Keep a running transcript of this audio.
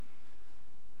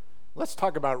Let's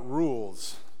talk about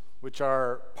rules, which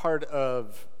are part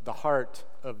of the heart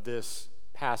of this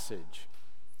passage.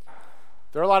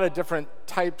 There are a lot of different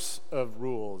types of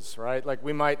rules, right? Like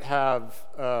we might have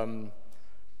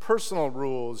personal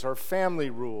rules or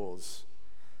family rules.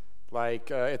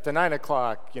 Like at the 9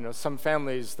 o'clock, some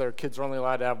families, their kids are only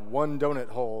allowed to have one donut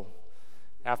hole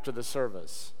after the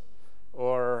service.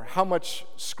 Or how much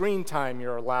screen time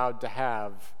you're allowed to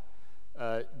have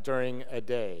during a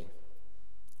day.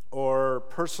 Or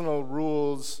personal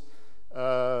rules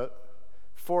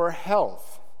for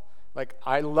health. Like,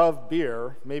 I love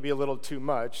beer, maybe a little too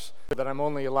much, but I'm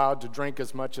only allowed to drink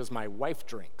as much as my wife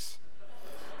drinks.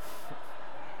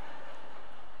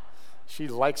 She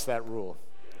likes that rule.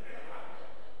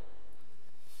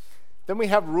 Then we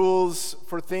have rules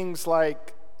for things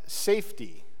like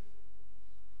safety.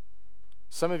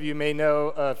 Some of you may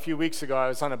know a few weeks ago I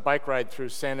was on a bike ride through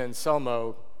San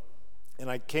Anselmo, and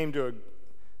I came to a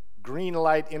green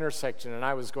light intersection, and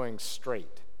I was going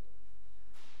straight.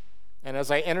 And as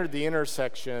I entered the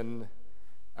intersection,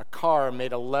 a car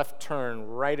made a left turn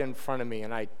right in front of me,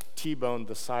 and I T-boned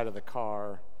the side of the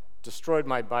car, destroyed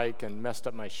my bike, and messed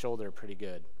up my shoulder pretty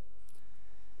good.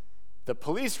 The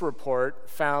police report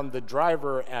found the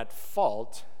driver at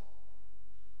fault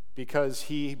because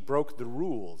he broke the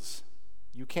rules.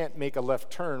 You can't make a left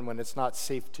turn when it's not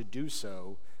safe to do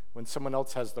so, when someone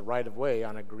else has the right of way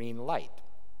on a green light.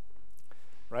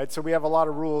 Right? So we have a lot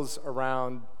of rules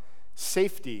around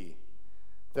safety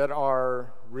that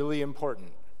are really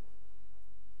important.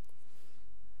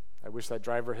 I wish that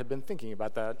driver had been thinking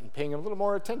about that and paying a little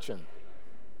more attention.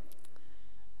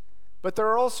 But there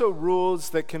are also rules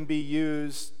that can be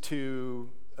used to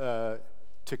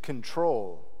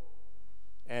control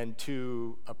and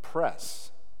to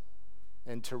oppress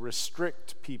and to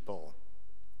restrict people.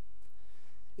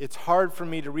 It's hard for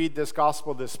me to read this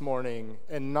gospel this morning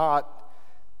and not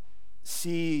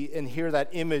see and hear that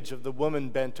image of the woman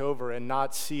bent over and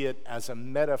not see it as a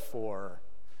metaphor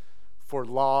for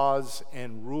laws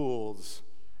and rules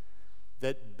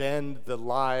that bend the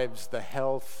lives, the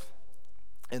health,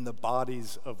 and the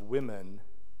bodies of women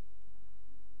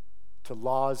to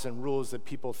laws and rules that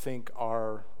people think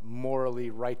are morally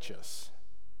righteous.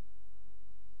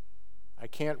 I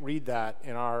can't read that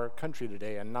in our country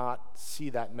today and not see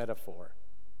that metaphor.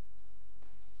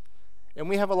 And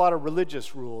we have a lot of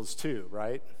religious rules too,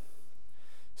 right?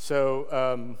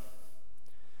 So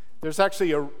there's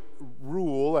actually a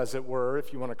rule, as it were,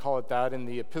 if you want to call it that, in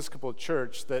the Episcopal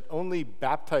Church that only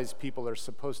baptized people are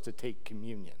supposed to take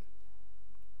communion.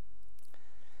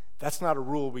 That's not a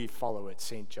rule we follow at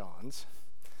St. John's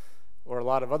or a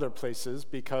lot of other places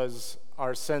because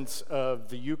our sense of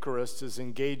the Eucharist is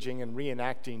engaging and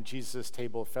reenacting Jesus'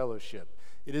 table fellowship.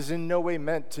 It is in no way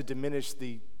meant to diminish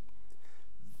the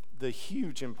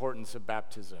huge importance of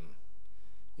baptism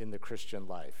in the Christian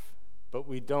life. But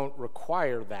we don't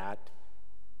require that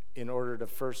in order to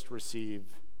first receive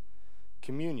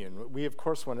communion. We, of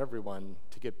course, want everyone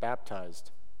to get baptized.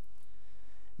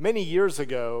 Many years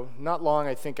ago, not long,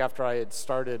 I think, after I had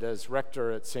started as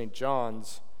rector at St.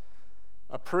 John's,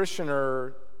 a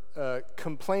parishioner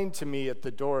complained to me at the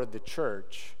door of the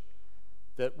church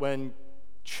that when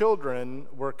children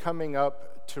were coming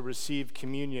up to receive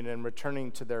communion and returning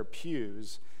to their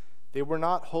pews, they were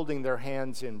not holding their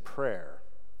hands in prayer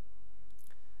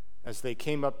as they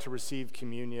came up to receive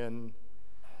communion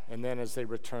and then as they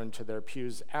returned to their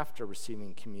pews after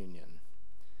receiving communion.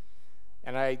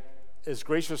 And I, as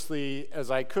graciously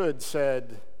as I could,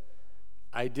 said,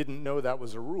 I didn't know that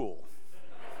was a rule.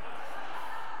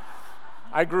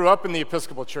 I grew up in the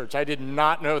Episcopal Church. I did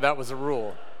not know that was a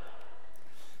rule.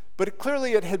 But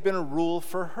clearly it had been a rule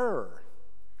for her,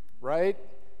 right?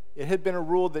 It had been a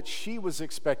rule that she was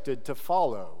expected to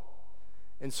follow.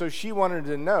 And so she wanted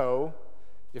to know,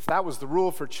 if that was the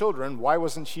rule for children, why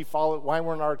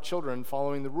weren't our children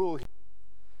following the rule?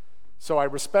 So I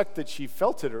respect that she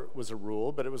felt it was a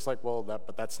rule, but it was like,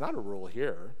 but that's not a rule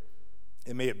here.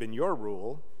 It may have been your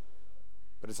rule,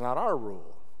 but it's not our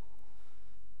rule.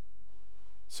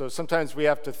 So sometimes we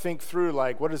have to think through,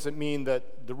 like, what does it mean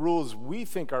that the rules we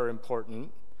think are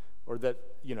important, or that,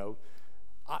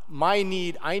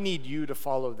 I need you to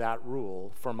follow that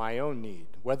rule for my own need,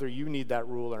 whether you need that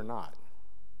rule or not.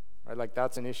 Right? Like,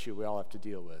 that's an issue we all have to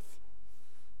deal with,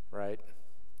 right?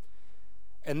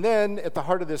 And then at the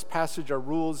heart of this passage are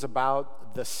rules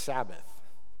about the Sabbath,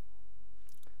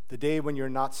 the day when you're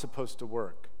not supposed to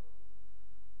work,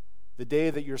 the day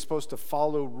that you're supposed to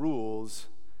follow rules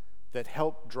that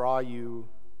help draw you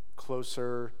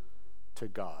closer to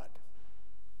God.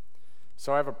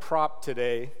 So I have a prop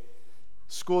today.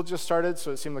 School just started,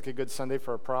 so it seemed like a good Sunday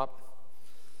for a prop.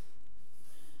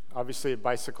 obviously a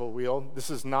bicycle wheel. This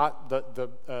is not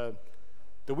the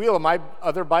wheel of my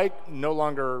other bike no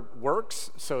longer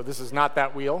works, so this is not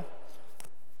that wheel.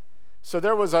 So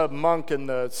there was a monk in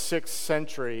the 6th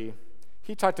century.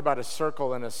 He talked about a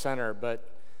circle and a center, but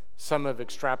some have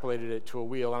extrapolated it to a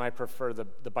wheel, and I prefer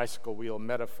the bicycle wheel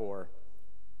metaphor.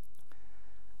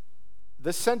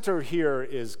 The center here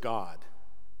is God,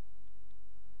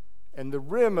 and the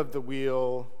rim of the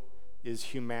wheel is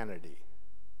humanity.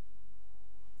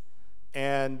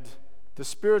 And the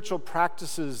spiritual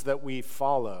practices that we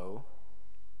follow,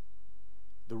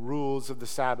 the rules of the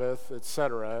Sabbath,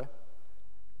 etc.,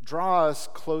 draw us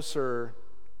closer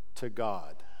to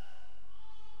God.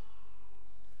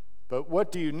 But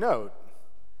what do you note?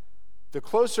 The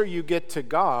closer you get to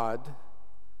God,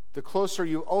 the closer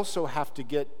you also have to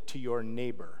get to your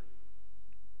neighbor.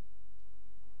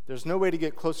 There's no way to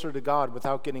get closer to God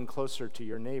without getting closer to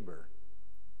your neighbor.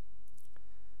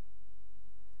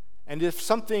 And if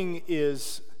something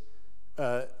is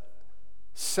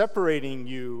separating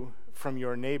you from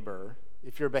your neighbor,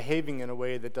 if you're behaving in a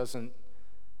way that doesn't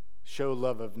show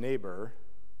love of neighbor,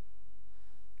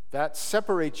 that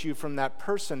separates you from that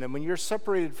person. And when you're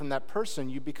separated from that person,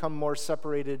 you become more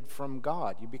separated from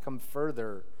God. You become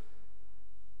further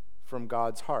from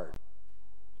God's heart.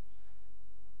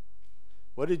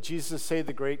 What did Jesus say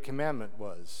the great commandment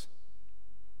was?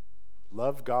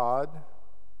 Love God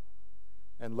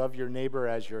and love your neighbor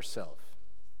as yourself.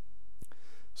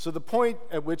 So the point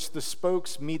at which the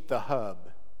spokes meet the hub,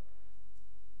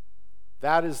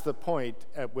 that is the point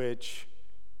at which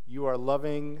you are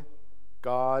loving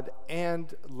God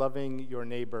and loving your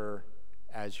neighbor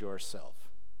as yourself.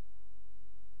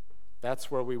 That's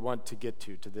where we want to get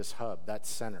to this hub, that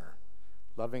center,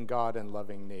 loving God and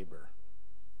loving neighbor.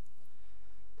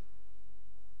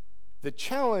 The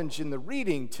challenge in the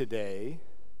reading today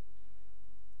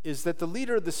is that the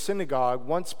leader of the synagogue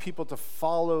wants people to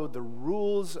follow the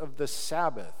rules of the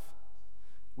Sabbath,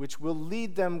 which will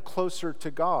lead them closer to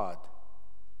God.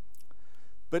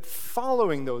 But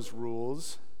following those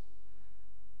rules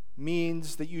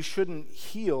means that you shouldn't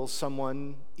heal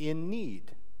someone in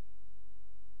need.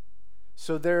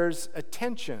 So there's a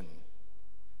tension,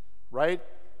 right?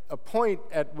 A point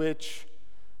at which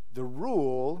the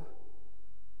rule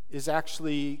is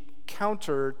actually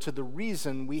counter to the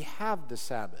reason we have the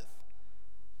Sabbath,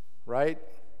 right?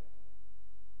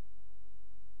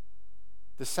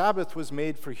 The Sabbath was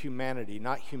made for humanity,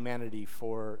 not humanity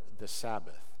for the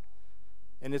Sabbath.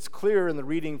 And it's clear in the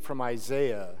reading from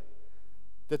Isaiah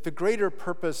that the greater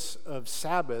purpose of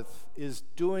Sabbath is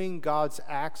doing God's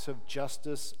acts of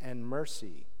justice and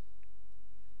mercy.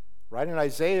 Right? In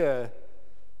Isaiah,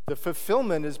 the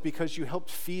fulfillment is because you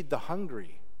helped feed the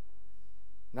hungry,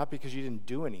 not because you didn't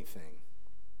do anything.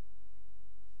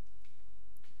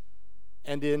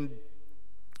 And in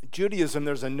Judaism,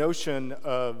 there's a notion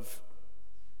of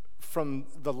from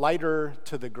the lighter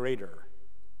to the greater.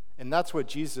 And that's what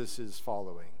Jesus is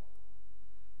following.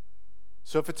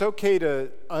 So if it's okay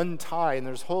to untie, and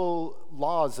there's whole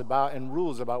laws about and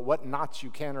rules about what knots you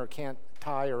can or can't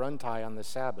tie or untie on the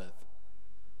Sabbath.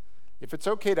 If it's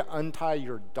okay to untie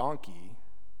your donkey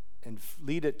and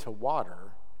lead it to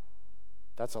water,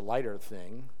 that's a lighter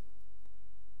thing.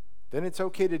 Then it's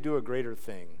okay to do a greater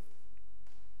thing,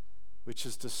 which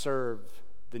is to serve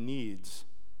the needs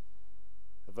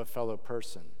of a fellow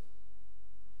person.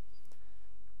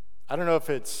 I don't know if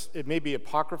it may be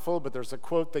apocryphal, but there's a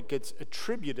quote that gets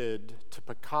attributed to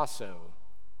Picasso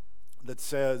that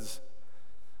says,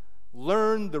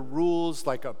 "Learn the rules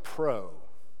like a pro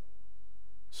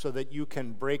so that you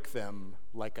can break them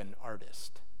like an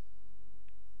artist."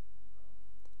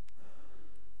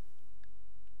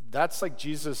 That's like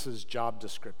Jesus' job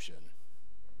description,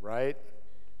 right?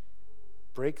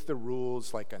 Break the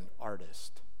rules like an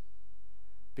artist.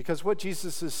 Because what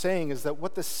Jesus is saying is that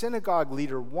what the synagogue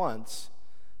leader wants,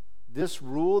 this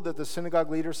rule that the synagogue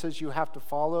leader says you have to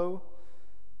follow,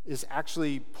 is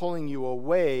actually pulling you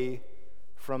away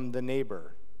from the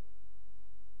neighbor.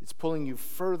 It's pulling you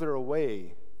further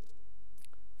away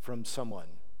from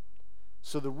someone.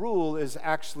 So the rule is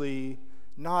actually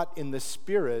not in the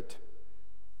spirit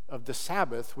of the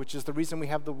Sabbath, which is the reason we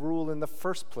have the rule in the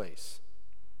first place.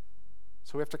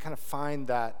 So we have to kind of find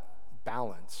that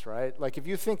balance, right? Like if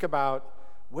you think about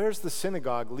where's the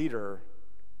synagogue leader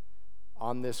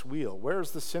on this wheel?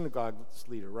 Where's the synagogue's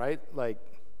leader, right? Like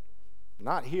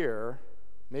not here,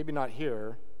 maybe not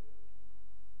here,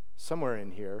 somewhere in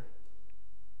here.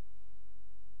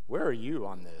 Where are you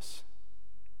on this?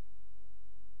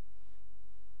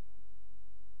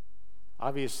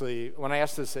 Obviously, when I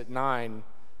asked this at 9,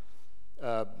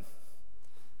 a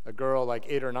girl, like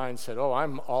 8 or 9, said, "Oh,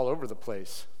 I'm all over the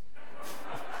place."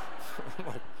 I'm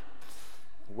like,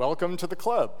 welcome to the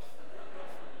club.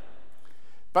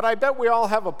 But I bet we all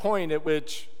have a point at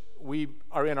which we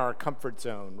are in our comfort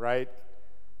zone, right?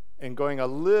 And going a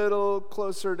little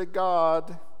closer to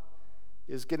God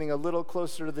is getting a little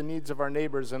closer to the needs of our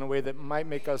neighbors in a way that might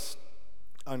make us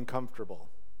uncomfortable.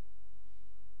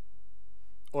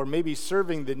 Or maybe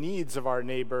serving the needs of our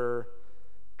neighbor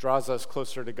draws us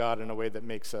closer to God in a way that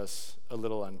makes us a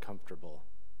little uncomfortable.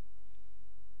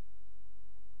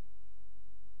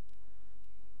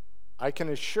 I can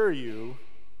assure you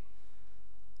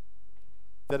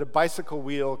that a bicycle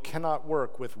wheel cannot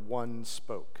work with one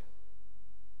spoke.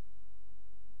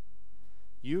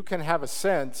 You can have a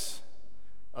sense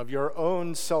of your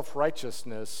own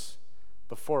self-righteousness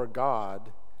before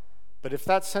God, but if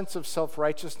that sense of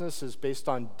self-righteousness is based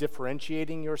on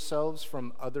differentiating yourselves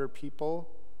from other people,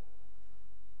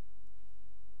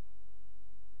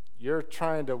 you're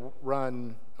trying to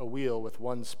run a wheel with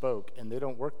one spoke, and they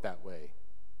don't work that way.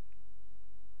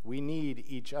 We need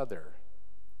each other.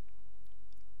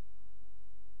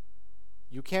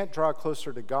 You can't draw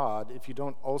closer to God if you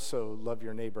don't also love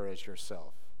your neighbor as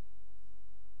yourself.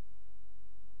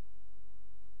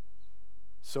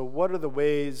 So what are the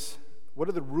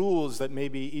rules that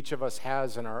maybe each of us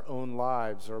has in our own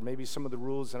lives, or maybe some of the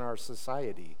rules in our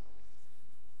society?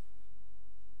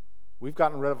 We've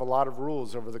gotten rid of a lot of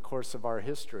rules over the course of our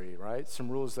history, right? Some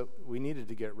rules that we needed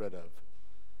to get rid of.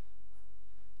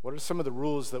 What are some of the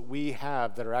rules that we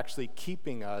have that are actually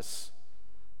keeping us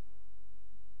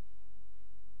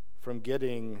from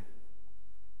getting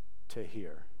to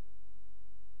here?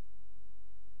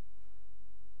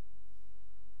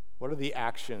 What are the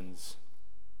actions?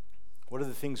 What are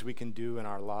the things we can do in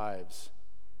our lives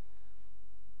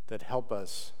that help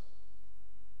us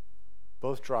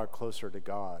both draw closer to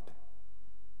God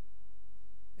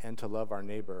and to love our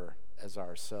neighbor as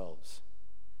ourselves?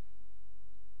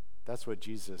 That's what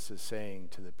Jesus is saying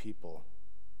to the people.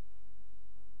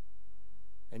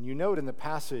 And you note in the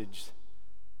passage,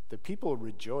 the people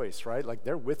rejoice, right? Like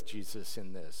they're with Jesus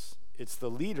in this. It's the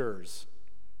leaders,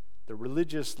 the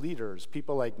religious leaders,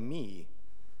 people like me,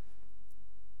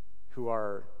 who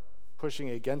are pushing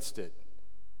against it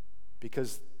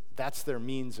because that's their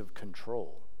means of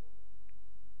control.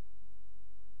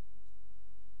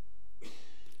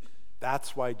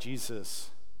 That's why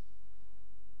Jesus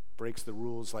breaks the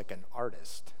rules like an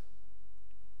artist.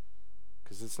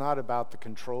 Because it's not about the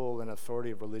control and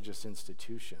authority of religious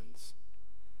institutions.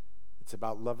 It's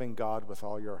about loving God with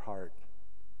all your heart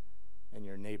and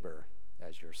your neighbor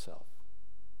as yourself.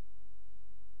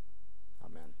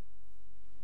 Amen.